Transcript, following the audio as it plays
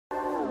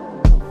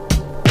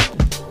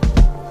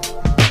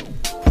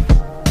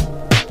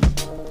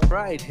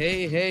right.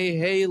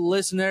 Hey,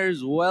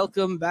 listeners.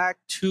 Welcome back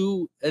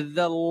to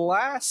the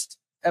last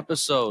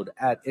episode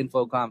at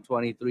InfoComm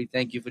 23.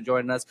 Thank you for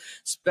joining us.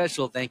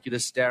 Special thank you to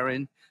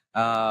Starren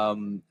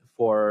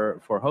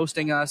for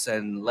hosting us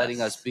and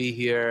letting us be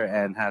here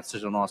and have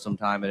such an awesome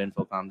time at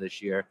InfoComm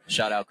this year.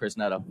 Shout out Chris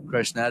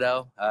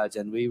Netto,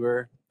 Jen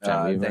Weaver.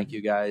 Thank you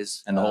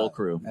guys. And the whole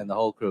crew. And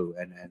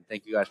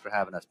thank you guys for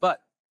having us.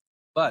 But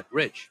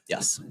Rich,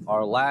 yes,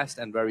 our last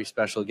and very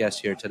special guest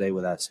here today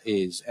with us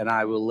is, and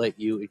I will let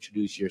you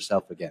introduce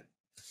yourself again.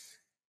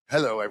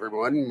 Hello,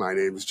 everyone. My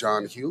name is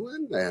John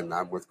Hulen, and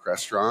I'm with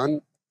Crestron,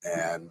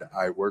 and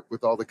I work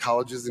with all the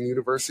colleges and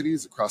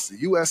universities across the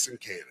U.S. and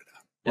Canada.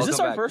 Is this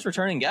our back. first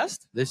returning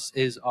guest? This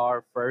is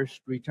our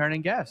first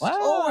returning guest. Wow.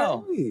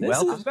 Oh, hey.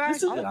 Welcome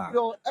back. I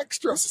feel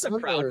extra. This is a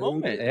proud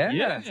moment.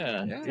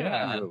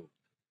 Yeah.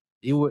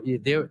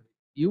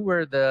 You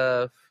were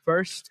the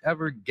first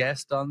ever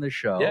guest on the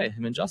show. Yeah,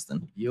 him and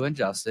Justin. You and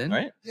Justin.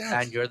 Right? Yes.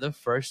 And you're the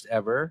first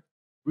ever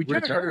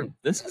return.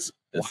 This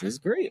is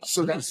great.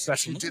 So This that's is a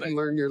special you didn't moment.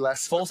 learn your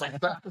lesson.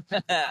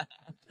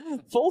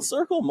 Full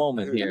circle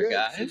moment here,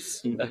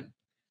 Yes. guys.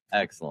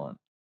 Excellent.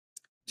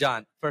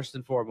 John, first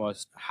and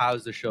foremost,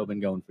 how's the show been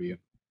going for you?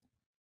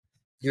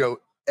 You know,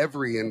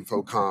 every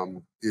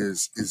InfoComm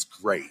is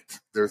great.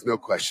 There's no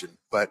question.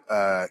 But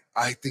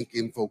I think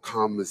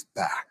InfoComm is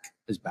back.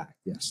 Is back,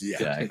 yes. Yeah.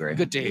 Yeah, I agree.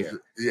 Good to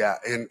hear. Yeah,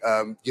 and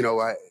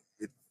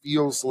it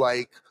feels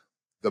like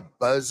the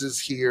buzz is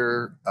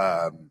here.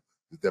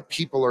 The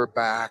people are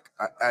back.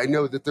 I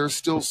know that there's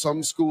still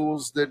some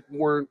schools that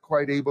weren't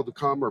quite able to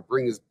come or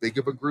bring as big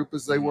of a group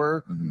as they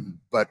were, Mhm.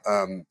 but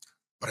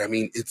I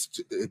mean it's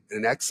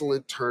an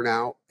excellent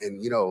turnout.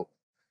 And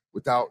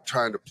without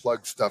trying to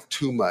plug stuff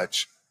too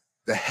much,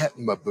 the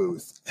Hetma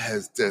booth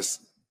has this.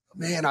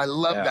 Man, I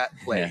love that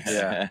place.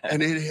 Yeah.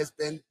 And it has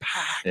been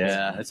packed.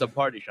 Yeah. It's a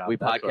party shop. We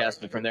that's right.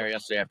 podcasted from there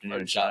yesterday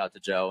afternoon. Shout out to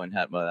Joe and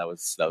Hetma.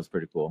 That was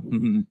pretty cool.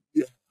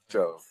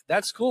 So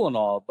That's cool and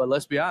all, but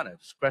let's be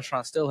honest.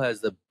 Restaurant still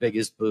has the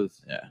biggest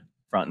booth Yeah.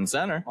 Front and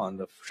center. on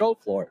the show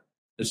floor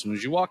as soon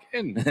as you walk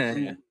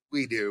in.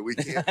 we do. We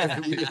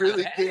can't. We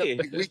really Hey,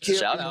 can't. We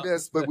shout can't out. be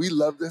missed. But we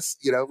love this.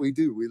 We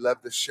do. We love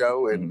the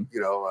show, and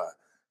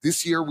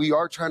this year we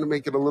are trying to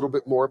make it a little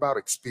bit more about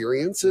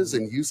experiences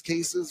and use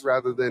cases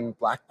rather than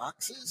black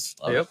boxes.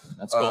 Love Yep. it.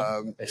 That's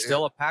cool. It's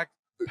still a packed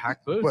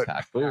booth. But-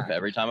 Packed booth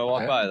every time I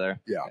walk by there.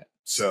 Yeah.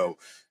 So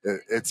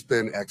it's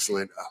been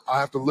excellent. I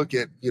have to look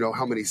at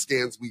how many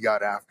scans we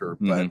got after,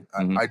 but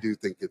Mhm. I do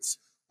think it's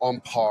on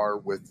par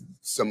with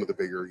some of the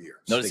bigger years.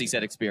 Notice he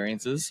said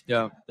experiences.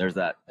 Yeah. There's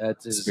that.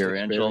 That's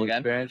Experiential again.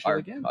 Experiential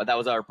again. That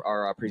was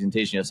our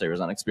presentation yesterday was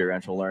on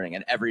experiential learning,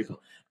 and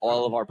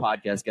all of our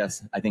podcast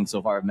guests, I think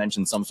so far, have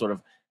mentioned some sort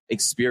of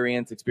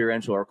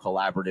experiential or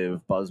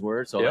collaborative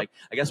buzzword. So Yep.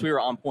 I guess we were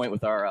on point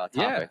with our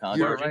topic. Huh,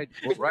 You're George? right.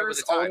 Right with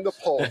the Fingers on time. the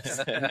pulse.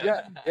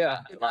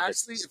 Yeah. And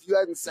actually, if you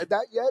hadn't said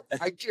that yet,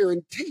 I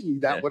guarantee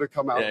that would have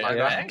come out of my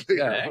mouth.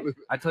 Yeah.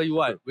 I tell you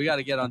what, we got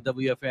to get on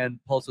WFN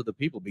Pulse of the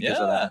People because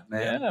of that,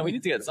 man. Yeah, we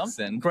need to get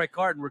something. Craig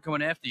Carden, we're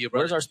coming after you,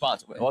 bro. Where's our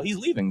sponsor? Well, he's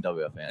leaving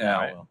WFN. Yeah, now.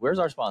 right. Where's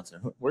our sponsor?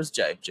 Where's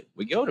Jay?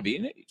 We go to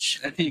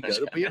B&H. You go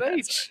to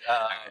B&H.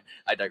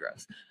 I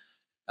digress.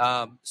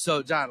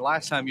 So John,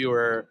 last time you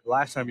were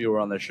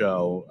on the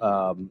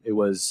show, it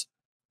was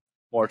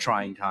more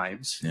trying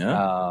times.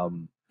 Yeah.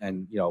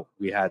 And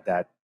we had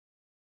that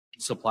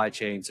supply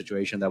chain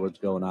situation that was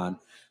going on.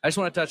 I just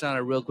want to touch on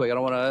it real quick. I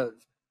don't want to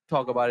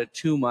talk about it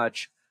too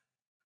much.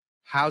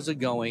 How's it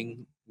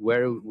going?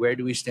 Where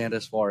do we stand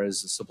as far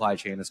as the supply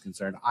chain is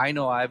concerned? I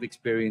know I've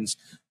experienced.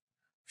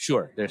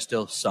 Sure, there's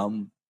still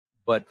some,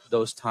 but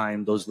those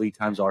lead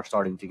times are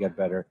starting to get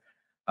better.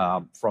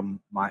 In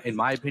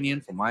my opinion,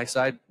 from my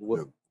side,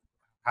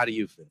 how do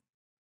you feel?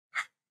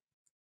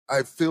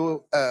 I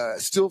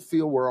still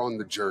feel we're on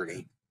the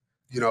journey.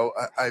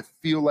 I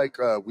feel like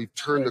we've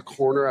turned the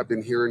corner. I've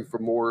been hearing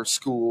from more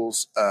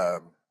schools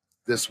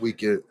this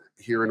week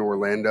here in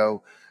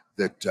Orlando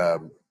that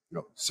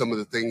some of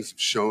the things have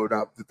showed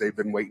up that they've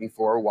been waiting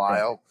for a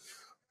while.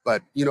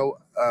 But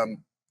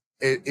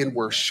and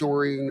we're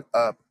shoring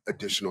up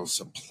additional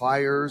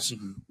suppliers.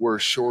 Mm-hmm. We're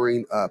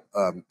shoring up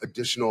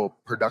additional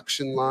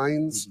production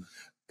lines.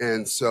 Mm-hmm.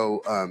 And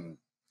so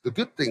the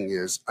good thing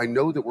is I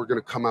know that we're going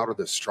to come out of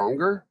this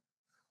stronger,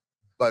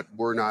 but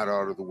we're not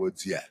out of the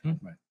woods yet.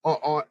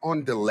 Right.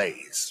 On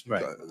delays.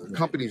 Right. The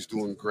company's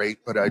doing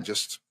great, but I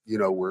just,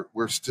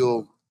 we're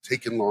still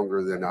taking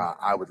longer than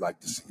I would like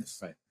to see us.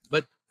 Right.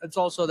 But it's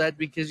also that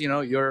because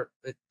you're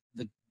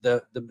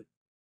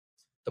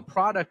the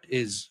product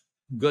is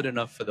good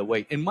enough for the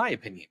wait, in my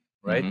opinion,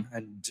 right? Mm-hmm.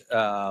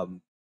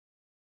 And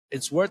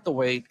it's worth the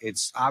wait.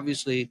 It's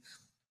obviously,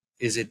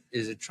 is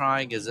it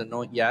trying? Is it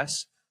no?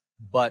 Yes,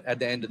 but at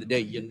the end of the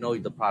day,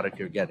 the product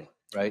you're getting,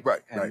 right?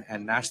 Right, and, right.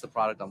 And that's the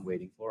product I'm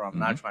waiting for. I'm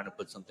not trying to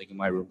put something in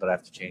my room that I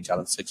have to change out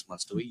in 6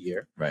 months to a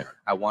year. Right.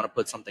 I want to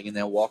put something in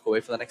there and walk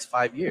away for the next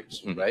 5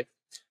 years, right?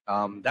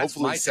 That's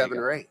Hopefully my 7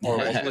 or 8. Or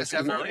hopefully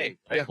 7 or 8.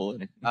 Yeah.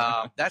 Hopefully.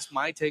 That's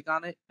my take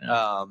on it.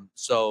 Yeah.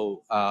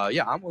 So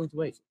I'm willing to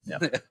wait. Yeah.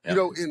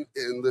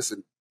 And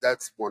listen,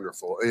 that's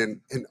wonderful.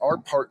 And our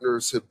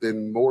partners have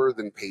been more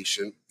than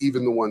patient,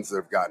 even the ones that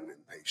have gotten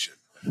impatient.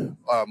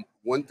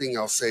 One thing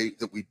I'll say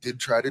that we did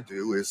try to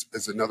do is,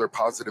 as another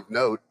positive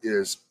note,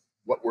 is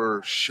what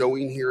we're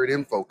showing here at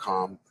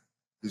InfoComm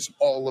is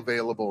all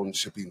available and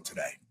shipping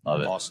today.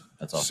 Love it. Awesome.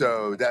 That's awesome.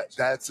 So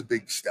that's a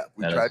big step.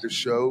 We That tried is. to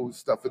show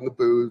stuff in the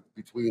booth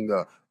between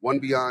the One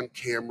Beyond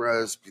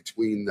cameras,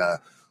 between the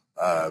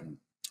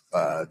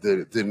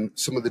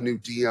some of the new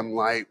DM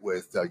Lite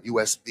with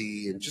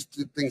USB and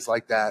just things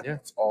like that. Yeah.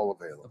 It's all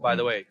available. By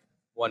the way,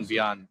 One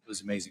Beyond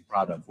was an amazing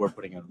product. We're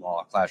putting it in all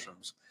our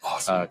classrooms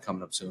Awesome.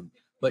 coming up soon.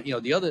 But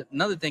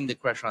another thing that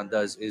Crestron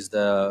does is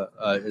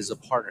is a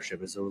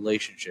partnership, is a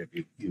relationship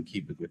you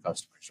keep with your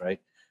customers,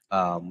 right?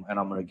 And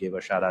I'm going to give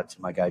a shout out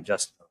to my guy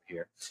Justin over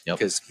here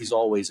because he's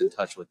always in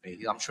touch with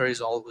me. I'm sure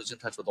he's always in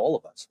touch with all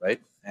of us, right?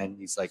 And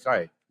he's like, all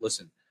right,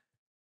 listen,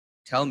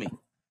 tell me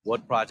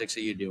what projects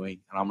are you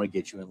doing, and I'm going to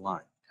get you in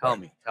line. Tell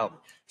me.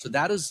 So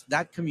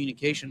that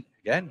communication.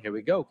 Again, here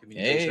we go.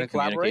 Communication and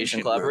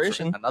collaboration.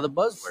 Collaboration. Another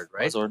buzzword,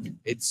 right? Buzzword.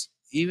 It's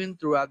even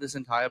throughout this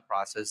entire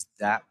process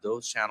that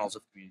those channels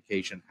of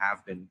communication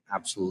have been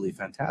absolutely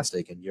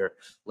fantastic, and you're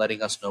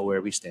letting us know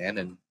where we stand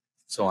and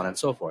so on and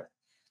so forth.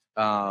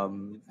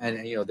 And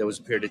there was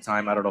a period of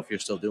time, I don't know if you're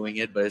still doing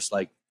it, but it's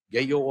like,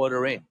 get your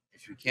order in.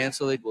 If you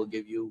cancel it, we'll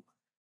give you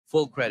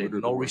full credit,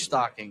 no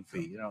restocking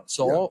fee.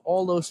 So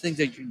all those things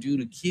that you do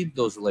to keep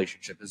those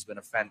relationships has been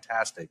a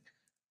fantastic.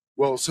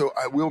 Well, so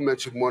I will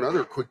mention one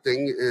other quick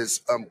thing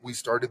is we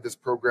started this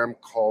program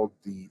called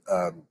the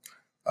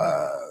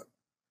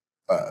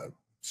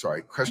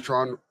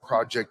Crestron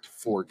Project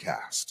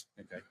Forecast.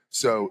 Okay.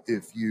 So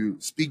if you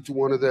speak to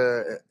one of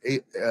the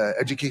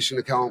education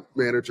account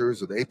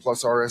managers or the A+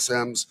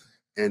 RSMs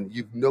and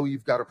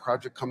you've got a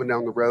project coming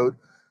down the road,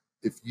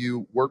 if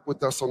you work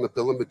with us on the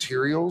bill of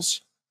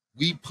materials,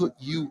 we put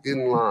you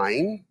in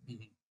line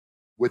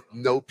with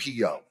no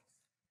PO.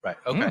 Right.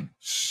 Okay.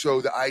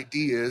 So the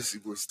idea is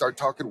we start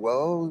talking,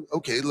 well,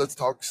 okay, let's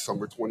talk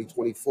summer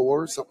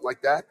 2024, something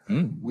like that.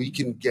 We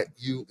can get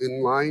you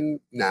in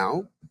line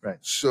now. Right.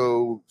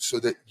 So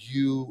that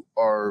you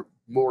are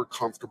more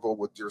comfortable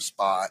with your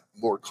spot,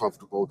 more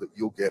comfortable that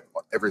you'll get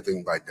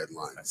everything by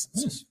deadlines.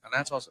 Nice. And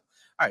that's awesome.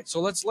 All right.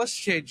 So let's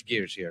change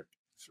gears here.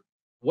 Sure.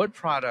 What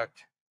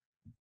product,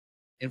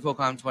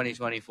 InfoComm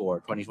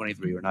 2024,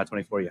 2023, we're not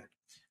 24 yet.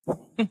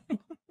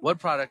 What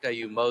product are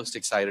you most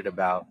excited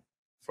about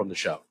from the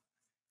show?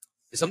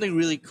 Is something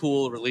really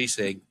cool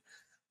releasing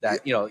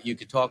that you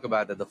could talk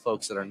about that the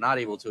folks that are not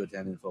able to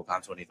attend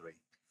InfoComm 23?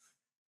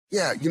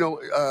 Yeah,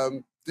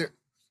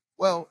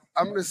 well,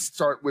 I'm going to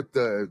start with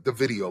the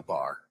video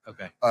bar.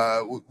 Okay.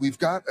 We've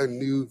got a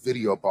new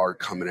video bar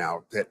coming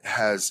out that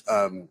has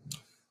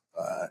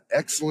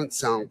excellent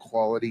sound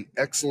quality,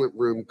 excellent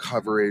room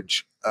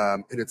coverage,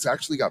 and it's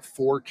actually got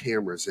 4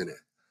 cameras in it.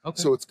 Okay.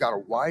 So it's got a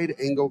wide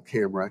angle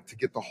camera to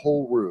get the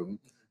whole room.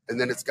 And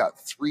then it's got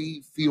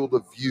 3 field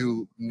of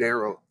view,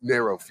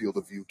 narrow field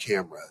of view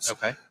cameras.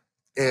 Okay.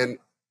 And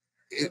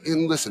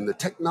listen, the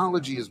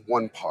technology is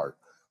one part,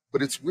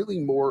 but it's really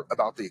more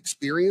about the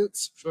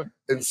experience. Sure.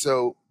 And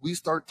so we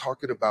start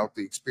talking about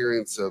the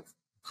experience of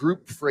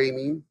group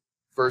framing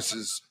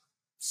versus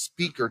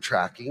speaker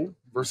tracking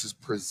versus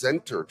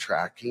presenter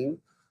tracking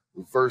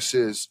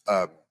versus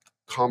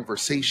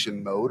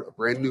conversation mode, a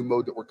brand new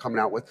mode that we're coming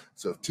out with.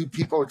 So if 2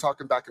 people are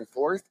talking back and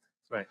forth,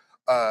 right.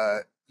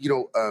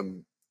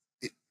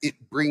 It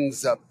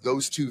brings up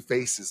those 2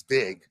 faces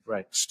big,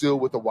 right? Still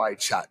with a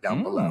wide shot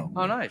down below.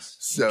 Oh, nice.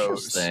 So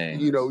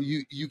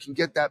you can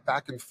get that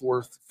back and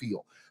forth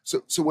feel.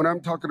 So when I'm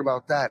talking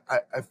about that,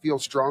 I feel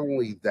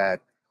strongly that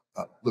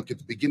look, at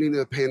the beginning of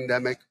the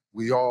pandemic,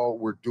 we all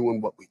were doing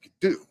what we could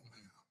do.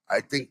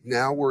 I think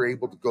now we're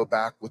able to go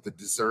back with a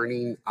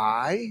discerning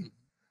eye,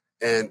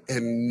 and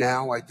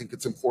now I think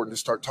it's important to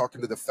start talking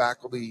to the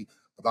faculty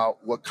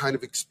about what kind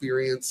of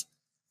experience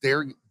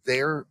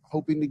they're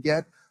hoping to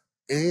get,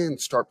 and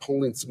start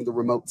polling some of the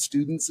remote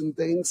students and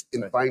things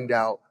and find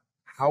out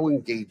how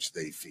engaged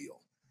they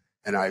feel.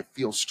 And I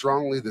feel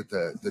strongly that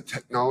the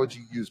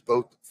technology used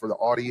both for the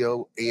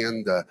audio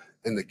and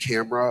the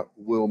camera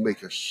will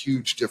make a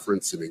huge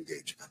difference in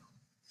engagement.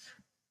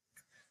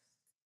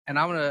 And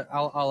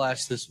I'll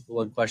ask this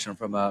one question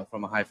from a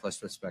high flex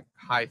perspective.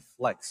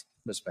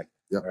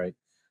 Yeah. All right.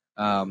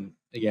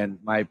 Again,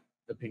 my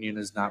opinion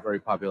is not very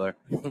popular.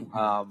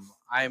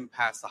 I'm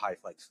past the high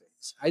flex phase.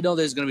 I know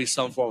there's going to be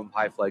some form of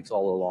high flex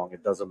all along.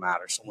 It doesn't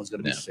matter. Someone's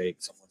going to be sick.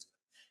 Someone's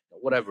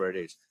whatever it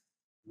is.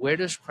 Where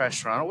does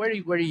Crestron?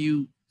 Where do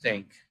you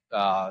think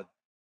the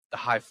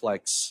high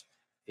flex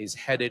is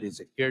headed? Is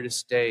it here to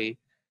stay?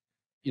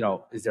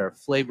 Is there a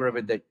flavor of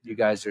it that you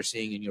guys are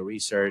seeing in your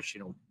research?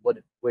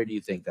 Where do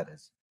you think that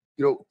is?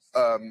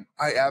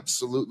 I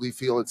absolutely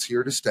feel it's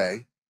here to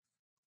stay.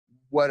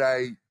 What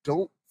I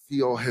don't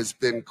feel has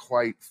been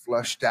quite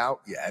fleshed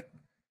out yet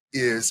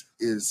is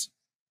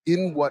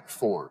in what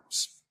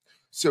forms.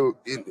 So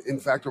in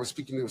fact, I was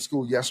speaking to a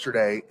school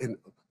yesterday, and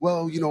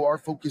our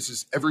focus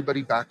is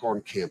everybody back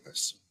on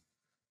campus.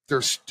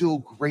 There's still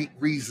great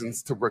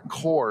reasons to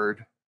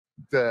record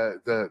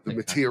the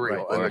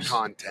material Right, and the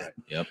content.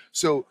 Yep.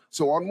 So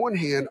on one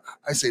hand,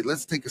 I say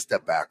let's take a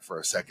step back for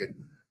a second.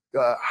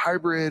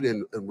 Hybrid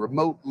and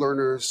remote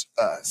learners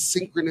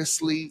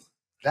synchronously,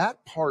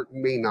 that part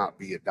may not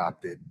be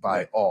adopted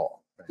by all.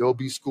 There'll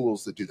be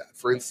schools that do that.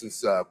 For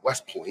instance,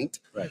 West Point,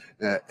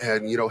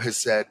 and has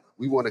said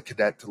we want a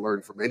cadet to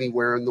learn from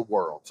anywhere in the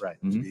world. Right.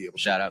 To be able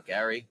Shout out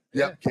Gary.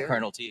 Yeah,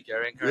 Colonel T.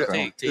 Gary and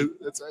Colonel T.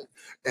 That's right.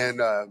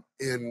 And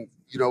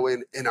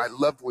I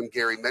loved when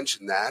Gary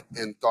mentioned that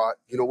and thought,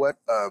 you know what,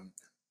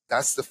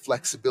 that's the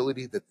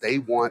flexibility that they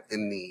want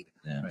and need.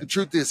 Yeah. The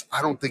truth is,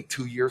 I don't think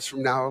 2 years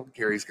from now,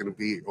 Gary's going to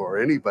be, or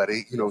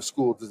anybody,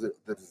 school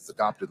that is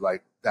adopted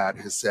like that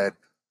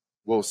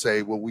will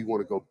say, well, we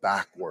want to go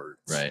backwards.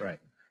 Right.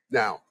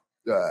 Now,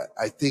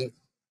 I think,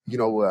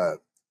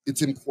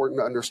 it's important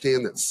to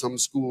understand that some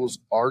schools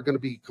are going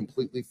to be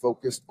completely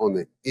focused on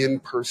the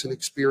in-person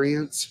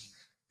experience.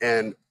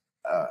 And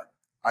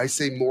I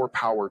say more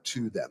power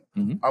to them.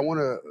 Mm-hmm. I want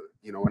to,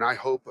 and I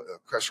hope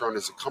Crestron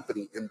as a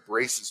company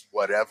embraces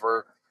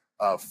whatever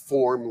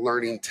form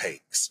learning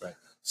takes. Right.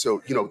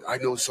 So, I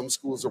know some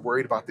schools are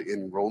worried about the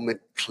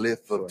enrollment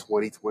cliff of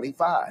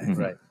 2025.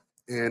 Right.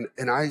 And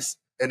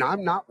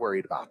I'm not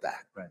worried about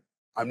that. Right.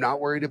 I'm not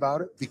worried about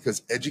it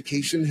because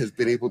education has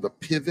been able to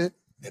pivot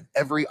at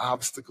every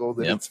obstacle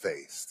that it's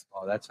faced.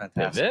 Oh, that's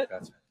fantastic. Pivot?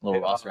 That's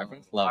Little Ross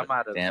reference. Love I'm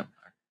it. Damn.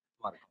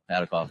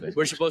 Out of coffee.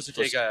 We're supposed to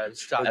take a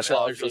shot. That's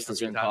why we're supposed to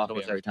drink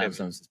coffee every time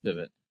someone says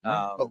pivot.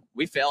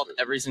 We failed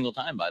every single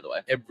time, by the way.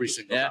 Every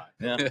single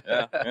time.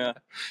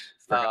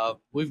 Yeah.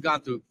 We've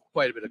gone through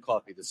quite a bit of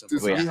coffee this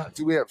summer.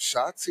 Do we have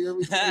shots here?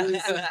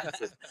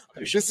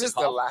 This is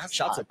the last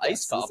shots of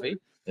iced coffee.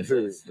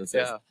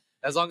 Yeah.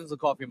 As long as the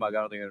coffee mug,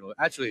 I don't think anyone.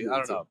 Actually, I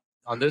don't know.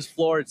 On this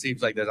floor, it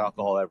seems like there's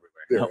alcohol everywhere.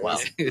 Oh, well,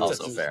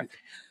 also fair.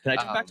 Can I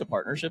jump back to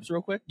partnerships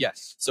real quick?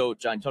 Yes. So,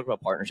 John, you talked about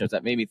partnerships.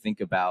 That made me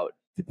think about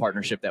the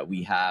partnership that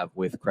we have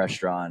with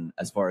Crestron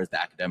as far as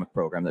the academic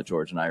program that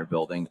George and I are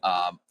building.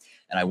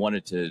 And I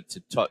wanted to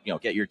talk,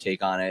 get your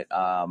take on it.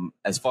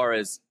 As far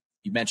as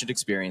you mentioned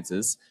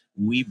experiences,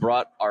 we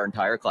brought our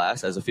entire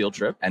class as a field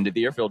trip, end of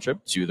the year field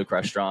trip to the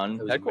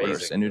Crestron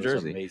headquarters in New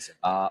Jersey.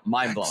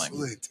 Mind blowing.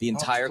 The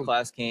entire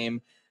class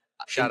came.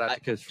 Shout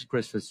out to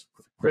Chris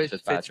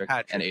Fitzpatrick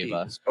and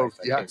Ava.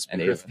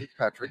 And Ava.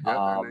 Patrick.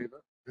 And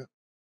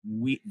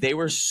Ava. They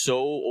were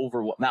so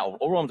overwhelmed. Now,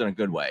 overwhelmed in a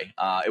good way.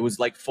 It was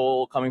like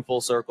coming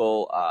full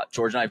circle.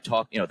 George and I have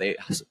talked.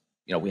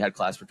 We had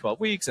class for 12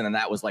 weeks, and then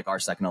that was like our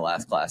second to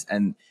last class.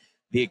 And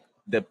the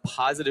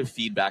positive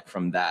feedback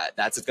from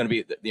that's going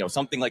to be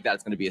something like that.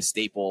 It's going to be a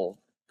staple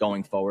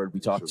going forward.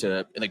 We talked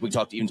to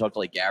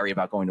like Gary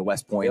about going to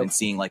West Point and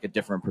seeing like a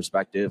different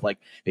perspective, like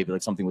maybe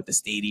like something with the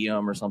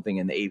stadium or something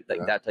and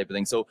that type of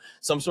thing. So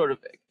some sort of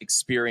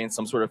experience,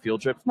 some sort of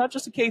field trip, not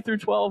just a K through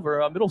 12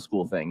 or a middle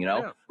school thing,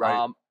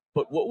 Right.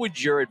 But what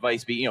would your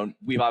advice be?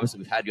 We've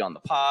had you on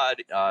the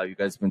pod. You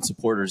guys have been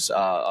supporters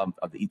of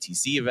the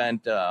ETC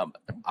event,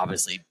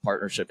 obviously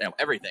partnership,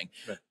 everything.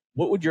 Right.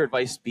 What would your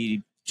advice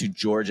be to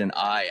George and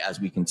I as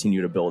we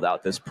continue to build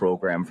out this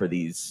program for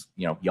these,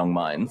 young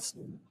minds?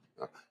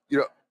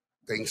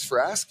 Thanks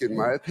for asking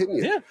my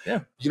opinion.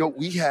 Yeah.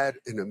 We had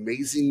an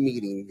amazing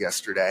meeting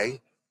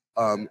yesterday.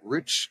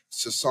 Rich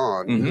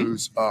Sasan,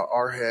 who's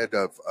our head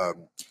of,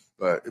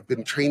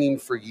 been training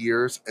for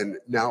years and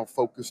now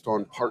focused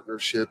on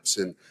partnerships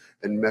and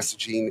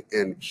messaging.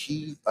 And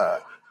he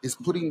is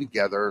putting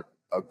together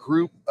a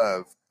group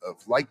of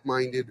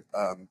like-minded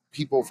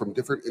people from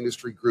different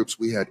industry groups.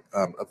 We had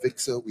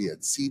Avixa, we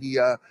had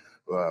Cedia.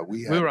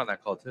 We were on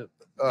that call too.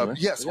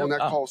 Yes, on that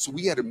call. So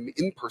we had an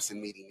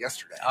in-person meeting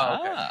yesterday.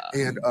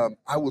 And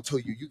I will tell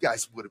you, you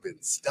guys would have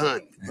been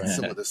stunned at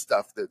some of the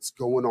stuff that's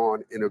going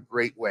on in a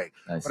great way.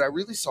 Nice. But I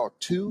really saw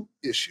two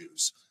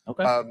issues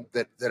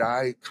that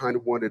I kind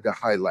of wanted to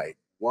highlight.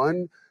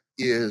 One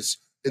is,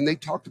 and they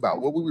talked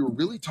about, what we were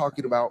really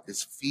talking about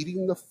is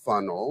feeding the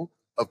funnel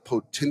of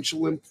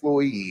potential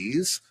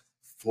employees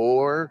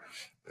for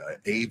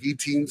AV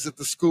teams at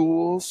the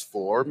schools,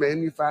 for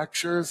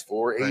manufacturers,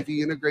 for AV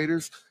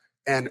integrators.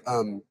 And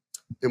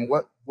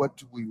what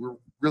we were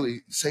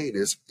really saying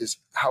is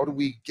how do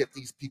we get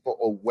these people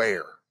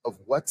aware of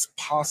what's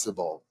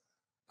possible?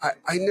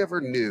 I never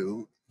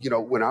knew,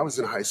 when I was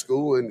in high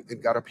school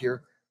and got up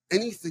here,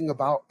 anything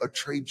about a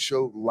trade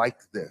show like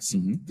this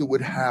that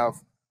would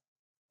have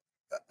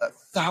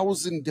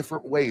 1,000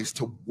 different ways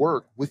to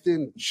work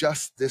within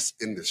just this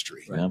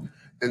industry. Right.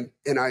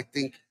 And I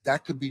think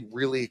that could be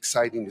really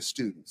exciting to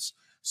students.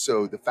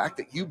 So the fact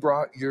that you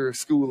brought your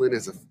school in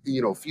as a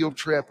field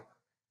trip,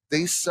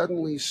 they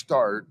suddenly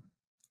start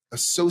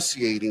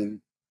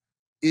associating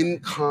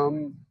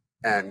income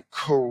and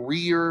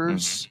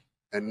careers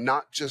and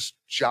not just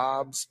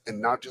jobs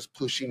and not just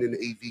pushing an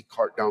AV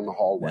cart down the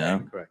hallway. Yeah.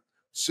 Correct.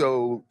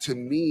 So to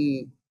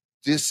me,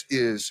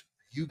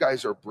 you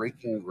guys are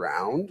breaking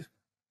ground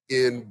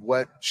in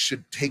what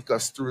should take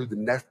us through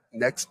the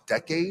next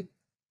decade,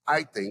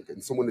 I think,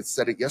 and someone had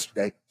said it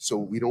yesterday, so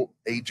we don't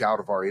age out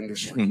of our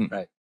industry.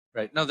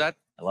 Right. No, I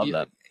love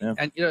that. Yeah.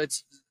 And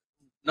it's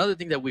another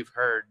thing that we've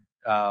heard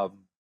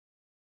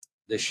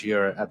this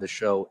year at the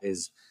show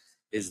is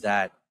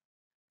that,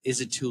 is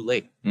it too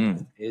late?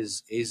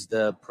 Is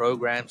the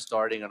program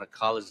starting on a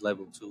college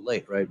level too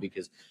late, right?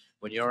 Because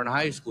when you're in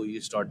high school,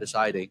 you start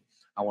deciding,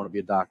 I want to be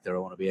a doctor, I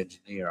want to be an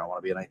engineer, I want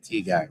to be an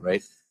IT guy,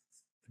 right?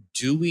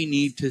 Do we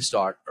need to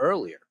start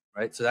earlier,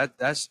 right? So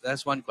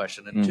that's one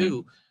question. And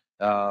two,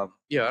 and I'm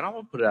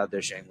gonna put it out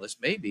there, shameless.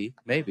 Maybe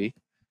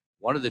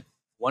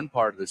one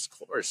part of this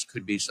course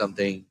could be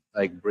something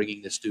like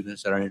bringing the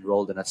students that are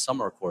enrolled in a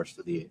summer course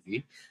for the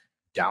AV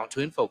down to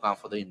InfoComm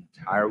for the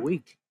entire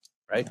week,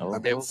 right?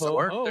 They will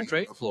work the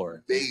trade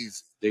floor. They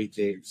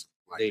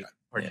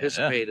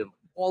participate in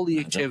all the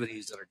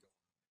activities that are going on.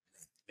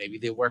 Maybe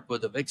they work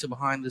with the victim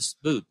behind this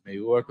booth.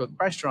 Maybe work with a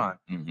restaurant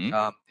in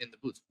the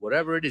booth.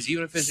 Whatever it is,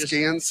 even if it's just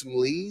scan some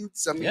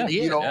leads. I mean,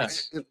 be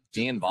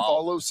involved.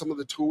 Follow some of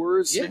the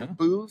tours in the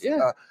booth.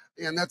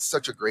 And that's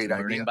such a great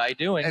idea. Learning by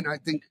doing. And I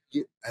think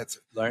that's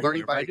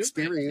learning by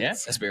experience.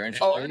 Yeah,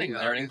 experiential learning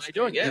by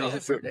doing. Yeah,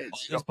 these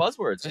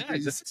buzzwords. Yeah,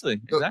 exactly.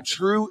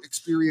 True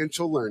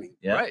experiential learning.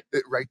 Yeah.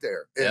 Right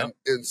there.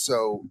 And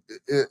so,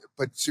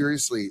 but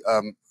seriously,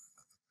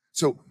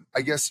 so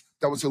I guess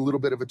that was a little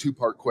bit of a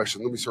two-part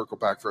question. Let me circle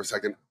back for a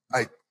second.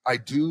 I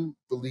do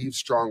believe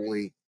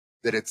strongly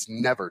that it's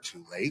never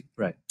too late.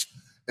 Right.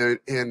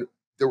 And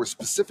there were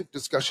specific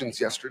discussions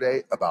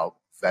yesterday about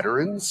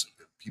veterans,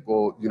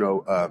 people,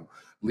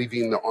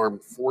 leaving the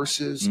armed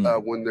forces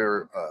when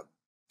their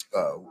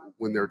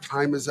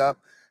time is up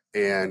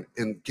and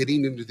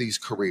getting into these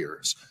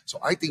careers. So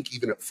I think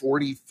even at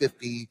 40,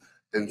 50,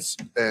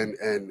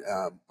 and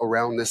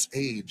around this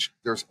age,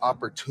 there's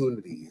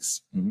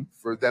opportunities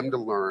for them to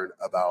learn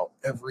about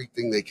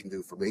everything they can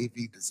do, from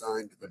AV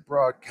design to the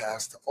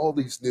broadcast to all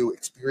these new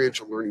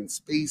experiential learning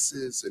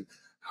spaces and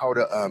how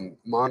to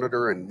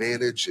monitor and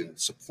manage and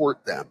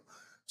support them.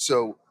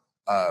 So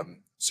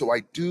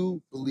I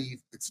do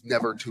believe it's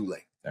never too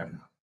late. Yeah.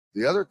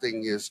 The other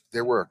thing is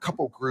there were a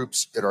couple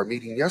groups at our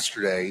meeting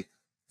yesterday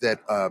that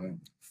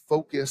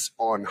focus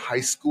on high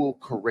school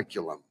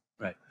curriculum.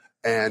 Right.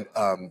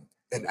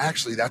 And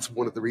actually, that's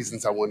one of the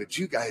reasons I wanted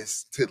you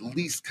guys to at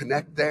least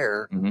connect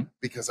there,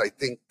 because I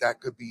think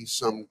that could be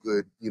some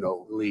good,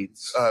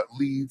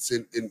 leads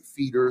and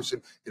feeders.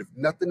 And if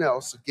nothing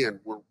else, again,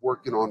 we're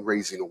working on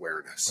raising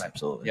awareness.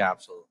 Absolutely. Yeah,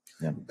 absolutely.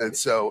 Yeah. And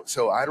so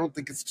I don't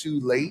think it's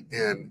too late,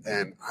 and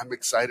I'm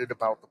excited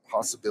about the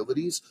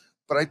possibilities.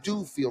 But I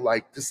do feel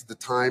like this is the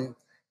time.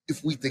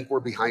 If we think we're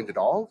behind it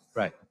all,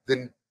 right,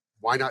 then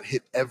why not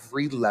hit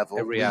every level?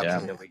 Every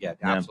opportunity we get.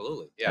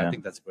 Absolutely. Yeah, I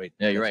think that's great.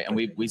 Yeah, you're right. And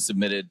we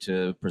submitted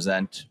to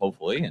present,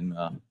 hopefully, in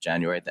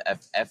January at the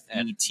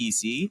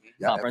FETC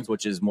conference,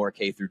 which is more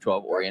K through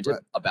 12 oriented,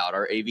 about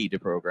our AV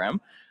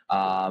program.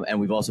 And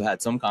we've also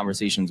had some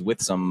conversations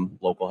with some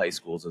local high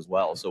schools as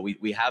well. So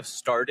we have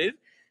started,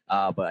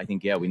 but I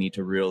think, we need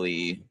to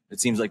really, it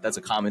seems like that's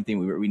a common thing.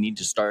 We need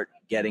to start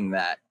getting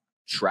that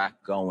track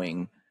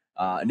going.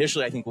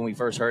 Initially, I think when we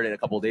first heard it a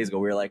couple of days ago,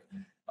 we were like,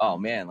 oh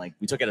man, like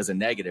we took it as a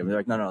negative. They're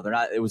like, no, they're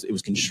not. It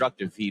was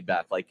constructive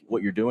feedback. Like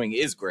what you're doing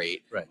is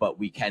great, but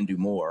we can do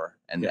more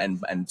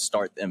and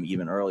start them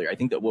even earlier. I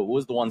think that what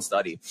was the one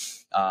study?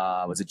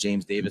 Was it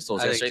James Davis told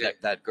us yesterday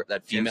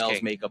that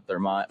females make up their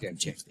mind?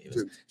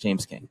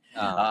 James King.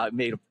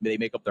 They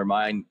make up their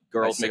mind.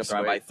 Girls make up their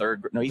mind by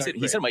third grade. No, he said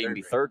it might even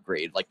be third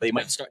grade. Like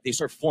they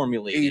start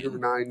formulating. 8 or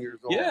 9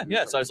 years old.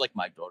 Yeah. So I was like,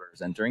 my daughter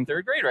is entering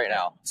third grade right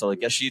now. So I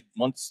guess she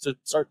wants to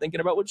start thinking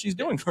about what she's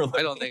doing for a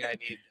living. I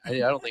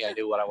don't think I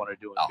do what I want to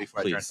do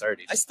before I turn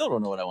 30. I still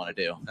don't know what I want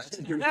to do.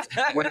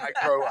 When I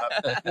grow up.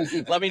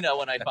 Let me know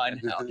when I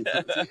find out.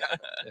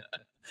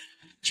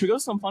 Should we go to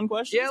some fun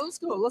questions? Yeah, let's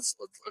go.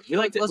 We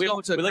like to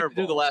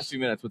do the last few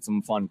minutes with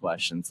some fun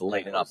questions to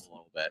lighten it up a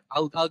little bit.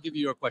 I'll give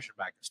you your question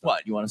back.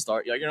 What, you want to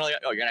start? You're gonna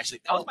actually.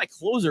 That was my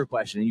closer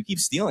question, and you keep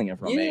stealing it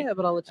from me. Yeah,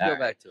 but I'll let you go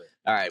back to it.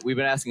 All right, we've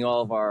been asking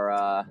all of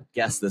our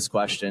guests this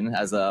question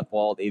as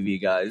bald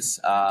AV guys.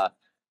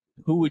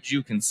 Who would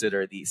you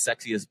consider the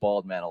sexiest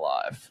bald man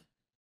alive?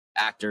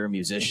 Actor,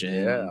 musician.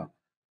 Yeah.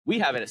 We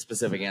have a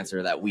specific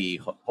answer that we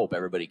hope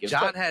everybody gives.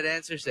 John had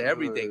answers to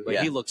everything, but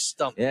he looks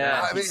stumped.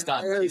 Yeah, I mean,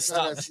 he's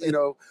stumped.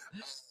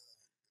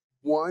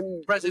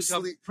 One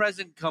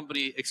present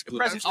company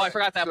excluded. I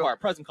forgot that part.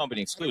 Present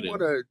company excluded. I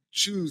want to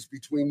choose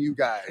between you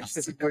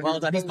guys. Well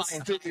done. He's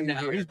buying time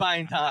now. He's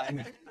buying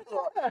time.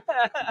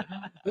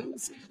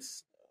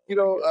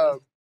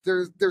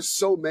 There's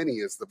so many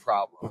is the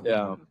problem.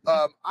 Yeah.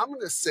 I'm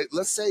gonna say,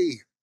 let's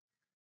say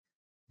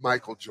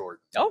Michael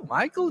Jordan. Oh,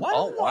 Michael! Wow.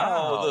 Oh,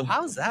 wow!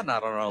 How's that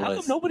not on our list? How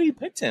come nobody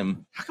picked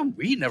him? How come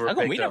we never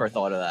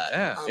thought of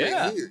that?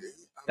 Yeah.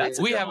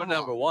 We have a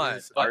number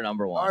one. Our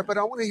number one. All right, but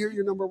I want to hear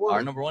your number one.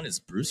 Our number one is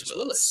Bruce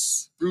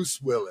Willis.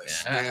 Bruce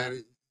Willis. Yeah.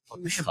 Man,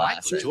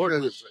 Michael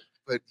Jordan.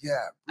 But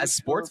yeah, As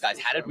sports guys,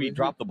 how did we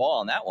drop the ball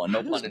on that one?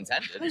 No pun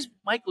intended. Has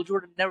Michael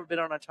Jordan never been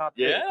on a top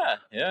 10?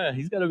 Yeah,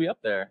 he's got to be up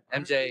there.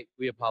 MJ,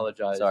 we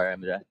apologize. Sorry,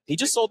 MJ. He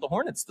just sold the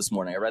Hornets this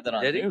morning. I read that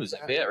on Did he? news.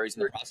 Yeah, or he's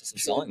in the process of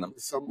selling them.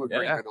 Some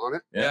agreement on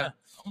it. Yeah.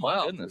 Oh my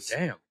Wow. goodness.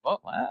 Damn. Well,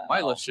 Wow.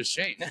 my list just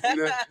changed. You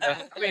know,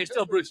 I mean, it's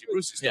still Brucey.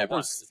 Bruce is still Yeah,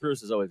 one.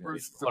 Bruce is always going to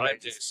Bruce is be. But I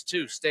just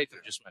 2. Statham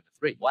just went to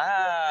 3. Wow.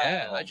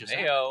 Yeah, I just-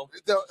 Heyo.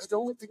 the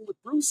only thing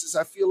with Bruce is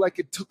I feel like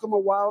it took him a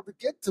while to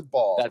get to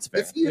ball. That's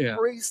fair. If he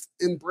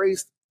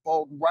embraced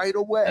ball right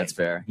away, That's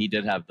fair. He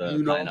did have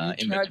the kind of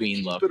he in tried to between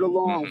keep look. it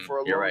along Mhm. for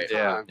a You're long right.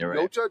 time. You're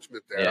No right.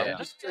 judgment there. Yeah. I'm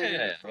just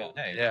saying.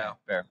 Hey, Yeah.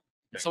 Fair.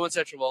 Someone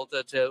said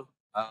Travolta, too.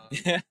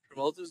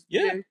 Travolta's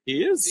Yeah,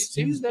 he is. He's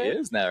He there.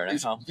 is now.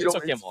 He's- It you know,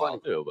 took him it's a while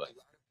funny. too, but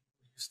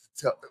Used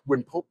to tell-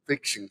 when Pulp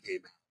Fiction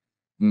came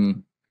out,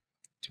 Mm.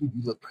 dude,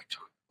 you look like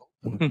John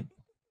Travolta.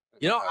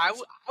 You know, I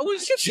was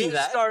could see just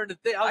that. starting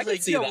to think. I I was could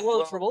like, see yeah, that.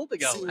 well, Travolta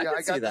go. See, I I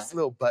can see got this that.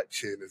 little butt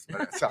chin.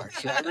 Sorry,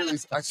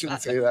 I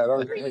shouldn't say that.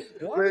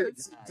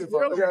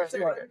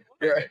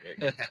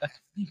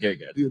 Very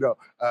good. You know,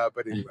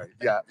 but anyway,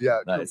 yeah.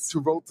 Nice.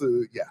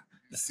 Travolta, yeah.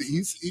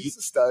 He's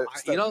a stud.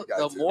 You know, guy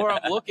the too. more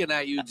I'm looking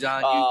at you,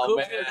 John, Oh, you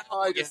man. could be a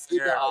I just did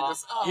that.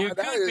 you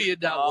that could is- be a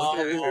double.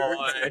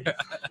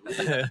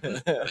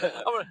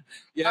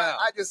 Yeah,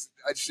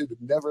 I should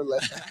have never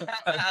let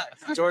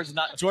that.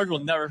 George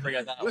will never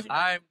forget that one.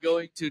 I'm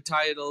going to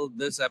title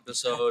this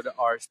episode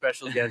our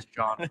special guest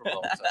John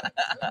Travolta.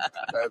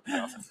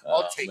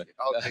 I'll take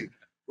it.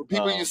 When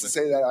people Oh, used to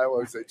say that, I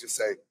always just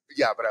say,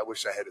 "Yeah, but I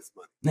wish I had his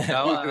money."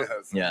 No,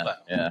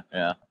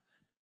 Yeah.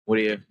 Where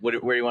do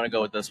you want to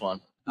go with this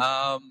one?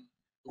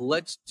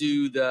 let's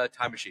do the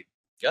time machine.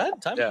 Go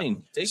ahead, time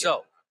machine. Take it.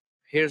 So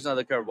here's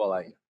another curveball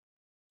idea.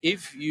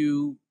 If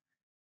you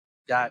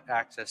got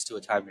access to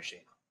a time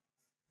machine,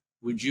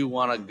 would you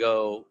want to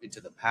go into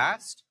the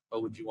past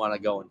or would you want to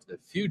go into the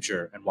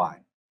future, and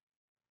why?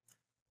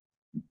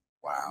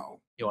 Wow.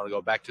 You want to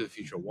go Back to the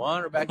Future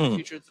 1 or Back to the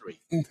Future 3?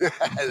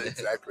 That's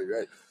exactly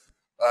right.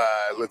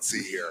 Let's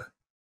see here.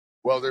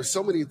 Well, there's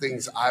so many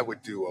things I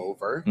would do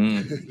over.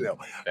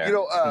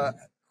 Fair.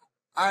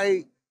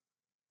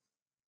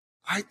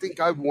 I think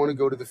I'd want to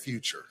go to the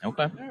future.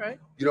 Okay. All right.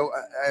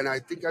 And I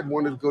think I'd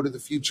want to go to the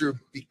future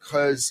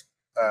because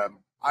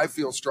I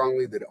feel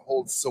strongly that it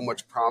holds so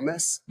much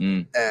promise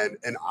and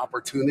an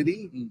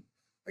opportunity.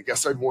 I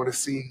guess I'd want to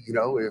see,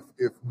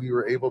 if we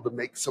were able to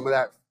make some of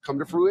that come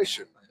to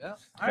fruition. Yeah.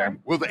 Fair.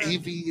 Will the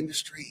AV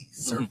industry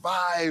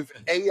survive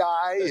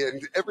AI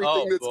and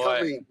everything that's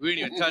coming? We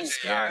didn't even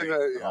touch AI.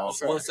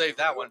 We'll save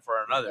that one for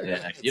another.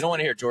 Yeah. You don't want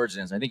to hear George's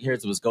answer. I think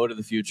his was go to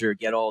the future,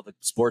 get all the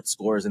sports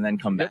scores, and then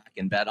come back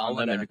and bet on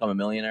them and become a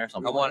millionaire. I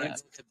want to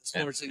get the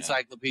sports We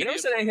encyclopedia. never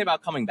said anything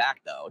about coming back,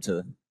 though.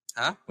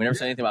 Huh? We never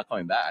said anything about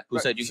coming back. Who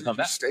said you can come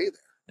back? Stay there.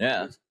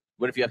 Yeah.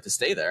 What if you have to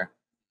stay there?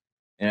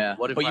 Yeah.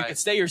 What if but you I- could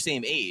stay your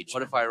same age.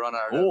 What if I run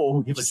out of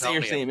Oh, you can stay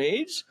your plutonium? same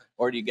age?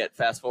 Or do you get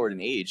fast forward in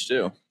age,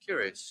 too?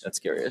 Curious. That's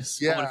curious.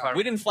 Yeah. What if I-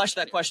 We didn't flesh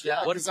that question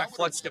out. What if Because my I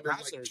flux would've been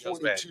capacitor goes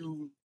bad?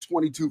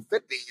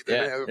 2250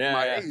 than Yeah,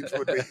 my yeah. age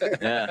would be.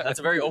 Yeah, that's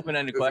a very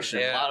open-ended question.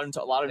 Yeah.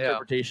 A lot of Yeah.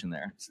 interpretation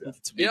there.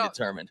 To be You know-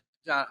 determined.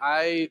 John,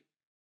 I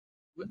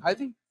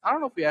think I don't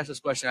know if we asked this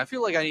question. I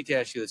feel like I need to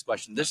ask you this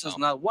question. This is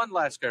not one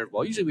last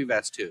curveball. Usually we've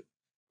asked two,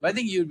 but I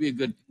think you would be a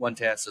good one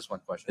to ask this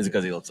one question. Is it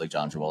because he looks like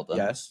John Travolta?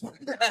 Yes.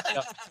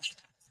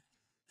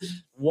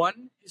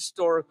 One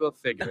historical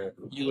figure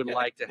you would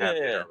like to have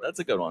dinner with. That's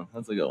a good one.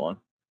 That's a good one.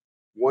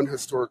 One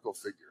historical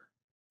figure.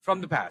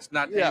 From the past,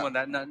 not Yeah. anyone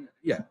that. Not,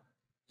 yeah.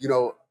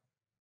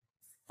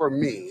 For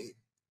me,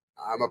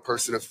 I'm a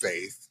person of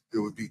faith. It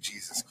would be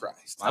Jesus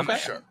Christ. I'm Okay.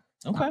 sure.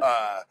 Okay.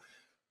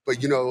 But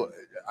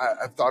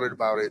I've thought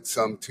about it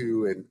some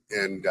too,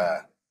 and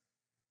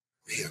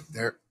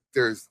man,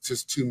 there's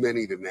just too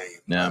many to name.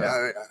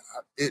 Yeah.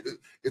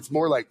 It's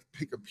more like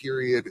pick a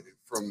period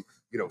from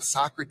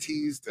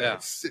Socrates to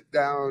sit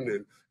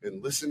down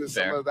and listen to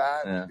some Fair. of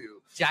that. Yeah.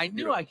 See,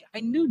 I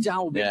knew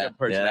John would be a good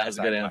person. Yeah, to that ask was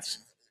a good that answer.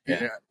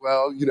 question. Yeah.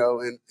 Well,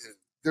 and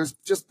there's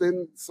just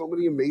been so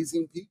many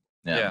amazing people.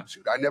 Yeah.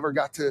 Shoot, I never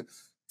got to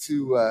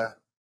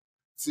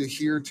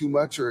hear too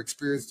much or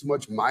experience too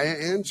much Maya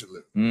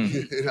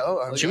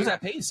Angelou. She was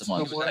at Pace a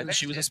month.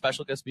 She was a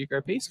special guest speaker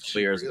at Pace a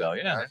couple years ago.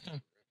 Yeah.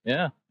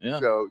 Yeah.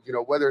 So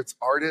whether it's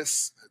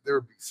artists, there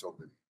would be so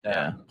many.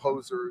 Yeah.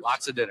 Composers.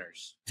 Lots of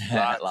dinners.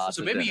 Lots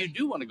So of maybe dinner. you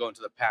do want to go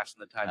into the past in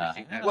the time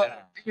machine. Well,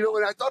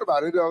 when I thought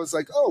about it, I was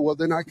like, oh, well,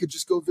 then I could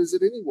just go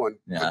visit anyone.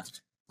 Yeah.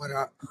 But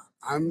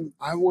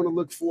I want to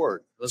look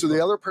forward. Let's So look.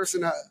 the other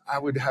person I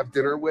would have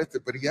dinner with,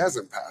 but he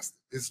hasn't passed,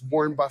 is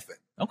Warren Buffett.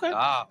 Okay.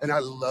 And I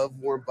love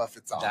Warren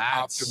Buffett's That's-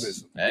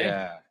 optimism. Hey.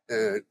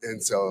 Yeah.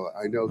 And so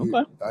I know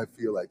I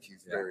feel like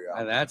he's very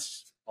And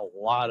that's a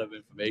lot of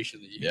information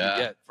that you can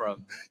get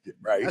from.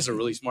 right. That's a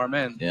really smart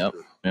man. Yep.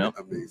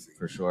 Amazing.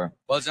 For sure.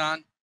 Well,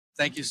 John,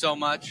 thank you so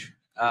much.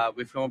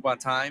 We've come up on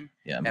time.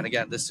 Yeah. And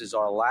again, this is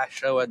our last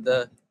show at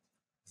the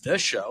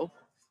show.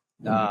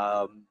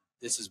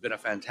 This has been a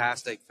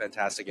fantastic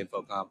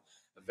InfoComm.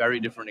 a very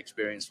different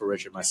experience for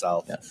Rich and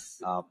myself.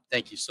 Yes.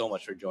 Thank you so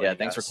much for joining. Yeah,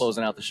 thanks for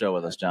closing out the show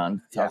with us,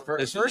 John. Yeah,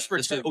 First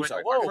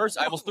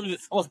I almost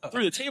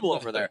threw the table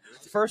over there.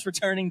 First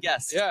returning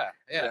guest. Yeah.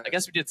 I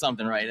guess we did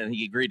something right, and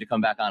he agreed to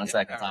come back on a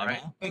second time.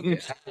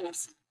 Right.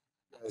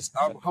 Yes,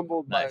 I'm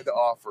humbled by the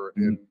offer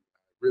and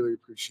really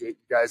appreciate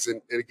you guys.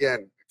 And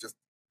again, just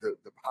the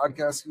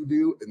podcast you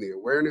do and the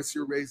awareness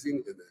you're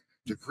raising and the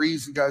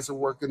degrees you guys are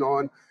working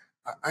on.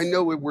 I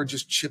know we're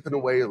just chipping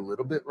away a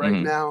little bit right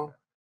now.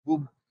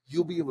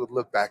 You'll be able to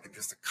look back in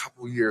just a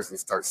couple of years and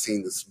start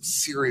seeing some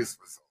serious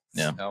results.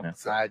 Yeah.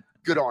 So,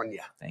 good on you.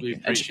 Thank you.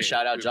 And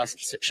shout out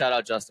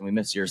Justin. We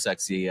miss your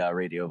sexy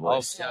radio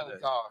voice.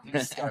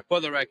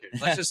 For the record,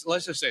 let's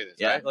just say this.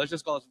 Yeah. Right? Let's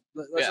just call it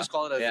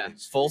as it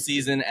is. Full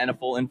season and a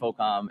full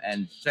InfoComm,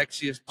 and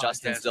Sexiest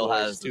Justin podcast still voice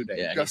has 2 days.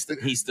 Yeah, Justin,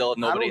 he's still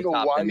nobody's I don't know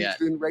topped why him he's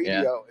yet. in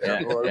radio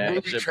or a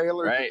movie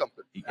trailer or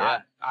something.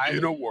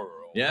 In a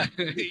world. Yeah.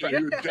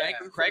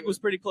 Craig was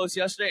pretty close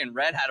yesterday, and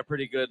Red had a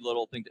pretty good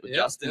little thing.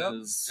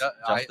 Justin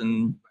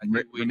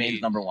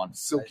remains number one.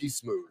 Silky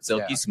smooth.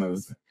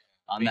 Smooth.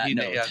 On that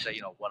note. He has that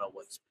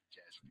 101 speed.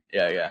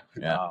 Yeah.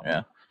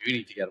 You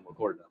need to get him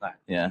recorded on that.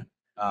 Yeah.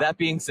 That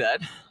being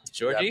said,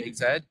 Georgie. That being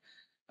said,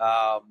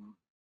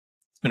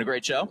 it's been a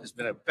great show. It's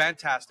been a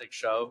fantastic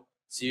show.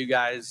 See you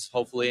guys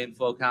hopefully in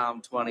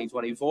InfoComm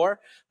 2024.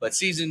 But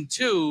season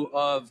 2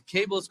 of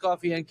Cables,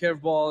 Coffee, and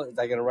Curveball. Did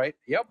I get it right?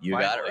 Yep. You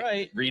got it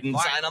right. Reading the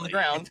sign on the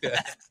ground.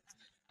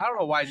 I don't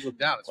know why you looked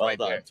down. It's well right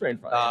done. there. It's right in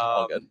front.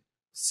 All good.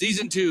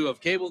 Season 2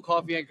 of Cable,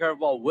 Coffee, and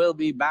Curveball will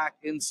be back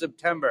in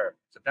September,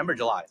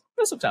 July.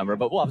 September,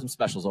 but we'll have some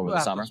specials over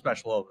the summer.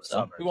 Special over the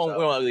summer. We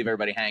won't leave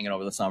everybody hanging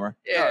over the summer.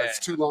 Yeah, it's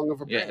too long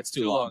of a break. Yeah, it's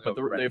too long. But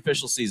the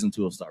official season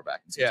 2 will start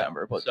back in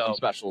September. But some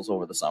specials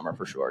over the summer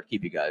for sure.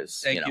 Keep you guys.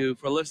 Thank you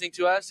for listening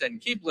to us, and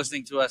keep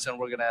listening to us, and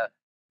we're gonna,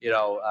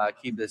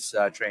 keep this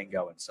train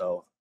going.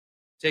 So,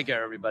 take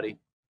care, everybody.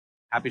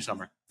 Happy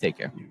summer. Take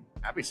care.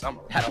 Happy summer.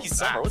 Happy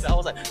summer. What the hell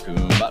was that?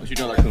 Kumbaya. We should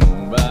do another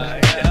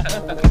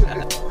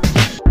kumbaya.